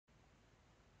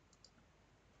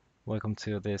Welcome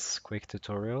to this quick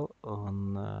tutorial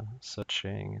on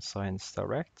searching Science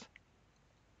Direct.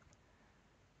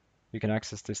 You can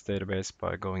access this database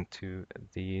by going to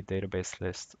the database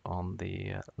list on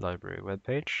the library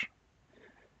webpage.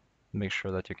 Make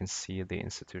sure that you can see the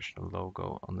institutional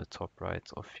logo on the top right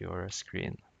of your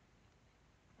screen.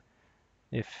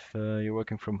 If you're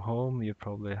working from home, you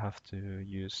probably have to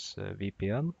use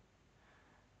VPN.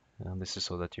 And this is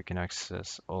so that you can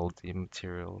access all the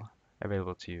material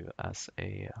available to you as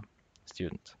a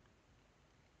student.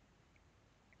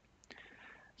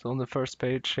 So on the first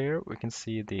page here, we can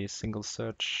see the single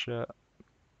search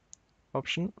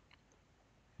option.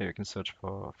 Here you can search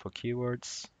for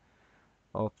keywords,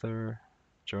 author,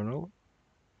 journal.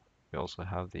 We also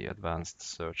have the advanced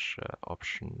search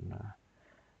option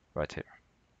right here.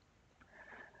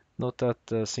 Note that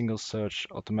the single search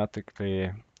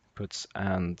automatically puts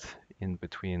 "and" in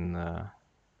between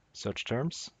search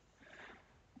terms.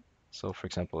 So for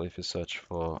example, if you search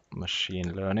for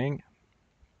machine learning,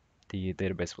 the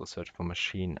database will search for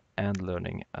machine and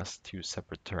learning as two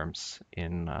separate terms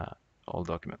in all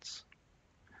documents.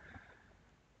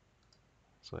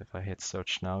 So if I hit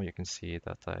search now, you can see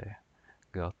that I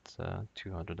got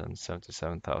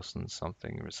 277,000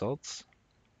 something results.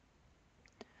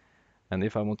 And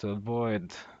if I want to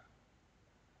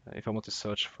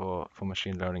search for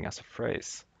machine learning as a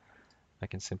phrase, I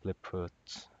can simply put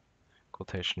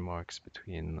quotation marks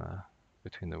between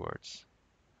the words.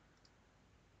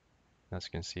 As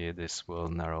you can see, this will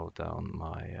narrow down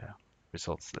my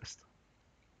results list.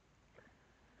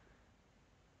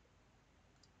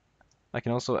 I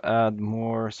can also add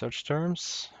more search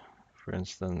terms, for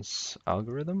instance,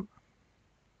 algorithm.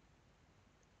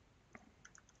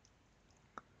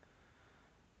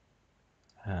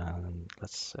 And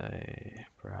let's say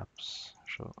perhaps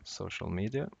social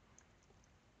media.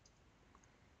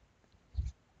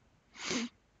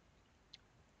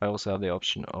 I also have the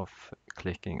option of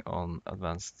clicking on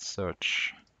advanced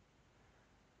search,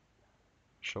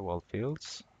 show all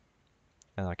fields,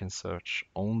 and I can search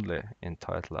only in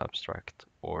title, abstract,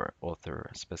 or author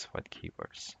specified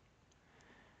keywords.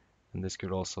 And this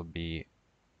could also be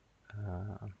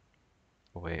a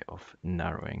way of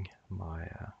narrowing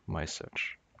my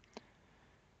search.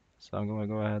 So I'm going to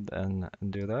go ahead and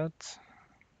do that.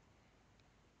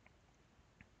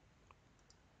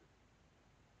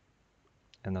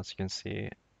 And as you can see,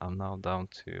 I'm now down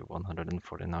to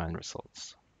 149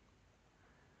 results.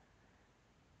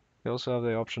 We also have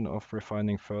the option of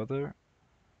refining further,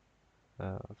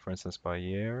 for instance, by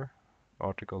year,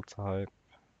 article type,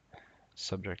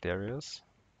 subject areas.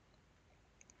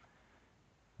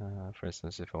 For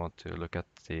instance, if I want to look at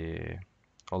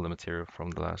all the material from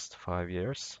the last 5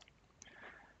 years,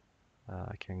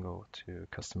 I can go to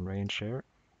custom range here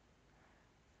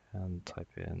and type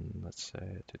in, let's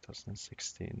say,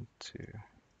 2016 to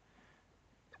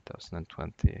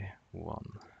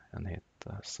 2021 and hit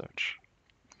search.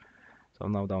 So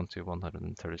I'm now down to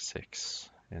 136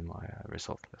 in my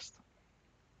result list.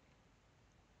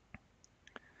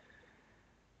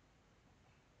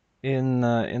 In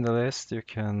the list, you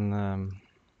can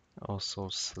also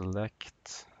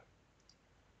select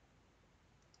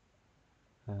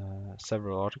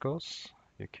several articles.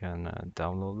 You can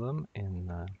download them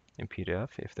in PDF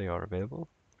if they are available.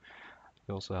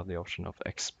 You also have the option of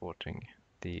exporting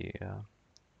the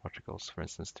articles, for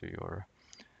instance, to your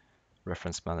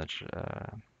reference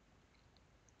management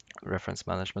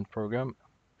program,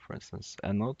 for instance,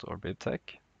 EndNote or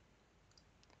BibTeX.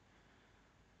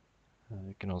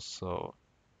 You can also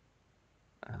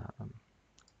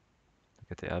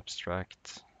look at the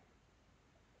abstract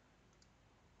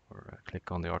or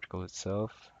click on the article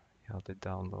itself. You have the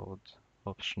download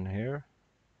option here,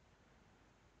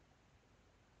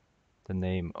 the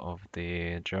name of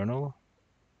the journal,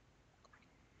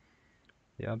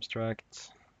 the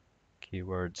abstract,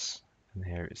 keywords, and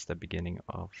here is the beginning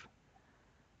of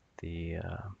the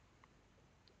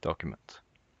document.